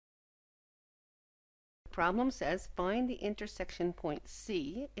Problem says find the intersection point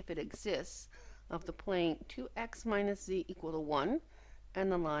C, if it exists, of the plane 2x minus z equal to 1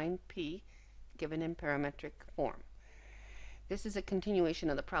 and the line P given in parametric form. This is a continuation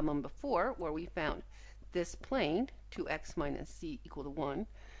of the problem before, where we found this plane, 2x minus z equal to 1,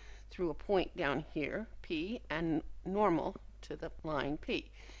 through a point down here, P, and normal to the line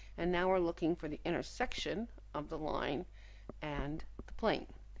P. And now we're looking for the intersection of the line and the plane.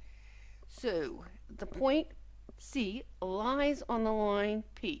 So the point C lies on the line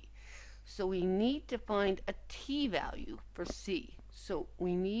P. So we need to find a t value for C. So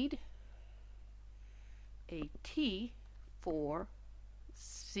we need a t for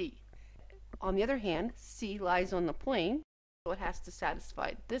C. On the other hand, C lies on the plane, so it has to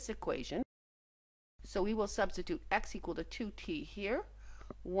satisfy this equation. So we will substitute x equal to 2t here,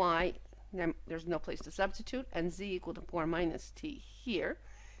 y, there's no place to substitute, and z equal to 4 minus t here.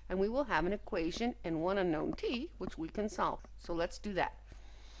 And we will have an equation and one unknown t, which we can solve. So let's do that.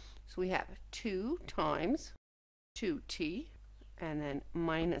 So we have 2 times 2t, and then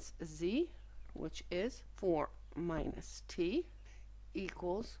minus z, which is 4 minus t,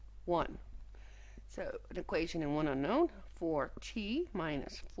 equals 1. So an equation and one unknown, 4t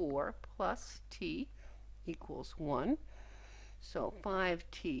minus 4 plus t equals 1. So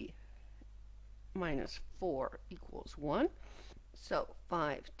 5t minus 4 equals 1. So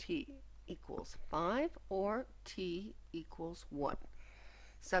 5t equals 5, or t equals 1.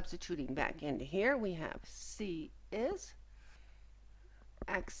 Substituting back into here, we have C is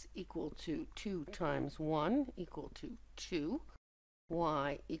x equal to 2 times 1 equal to 2,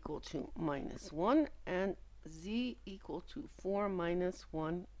 y equal to minus 1, and z equal to 4 minus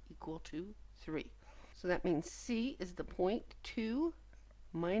 1 equal to 3. So that means C is the point 2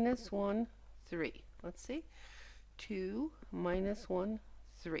 minus 1, 3. Let's see. 2 minus 1,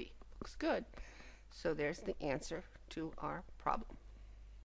 3. Looks good. So there's the answer to our problem.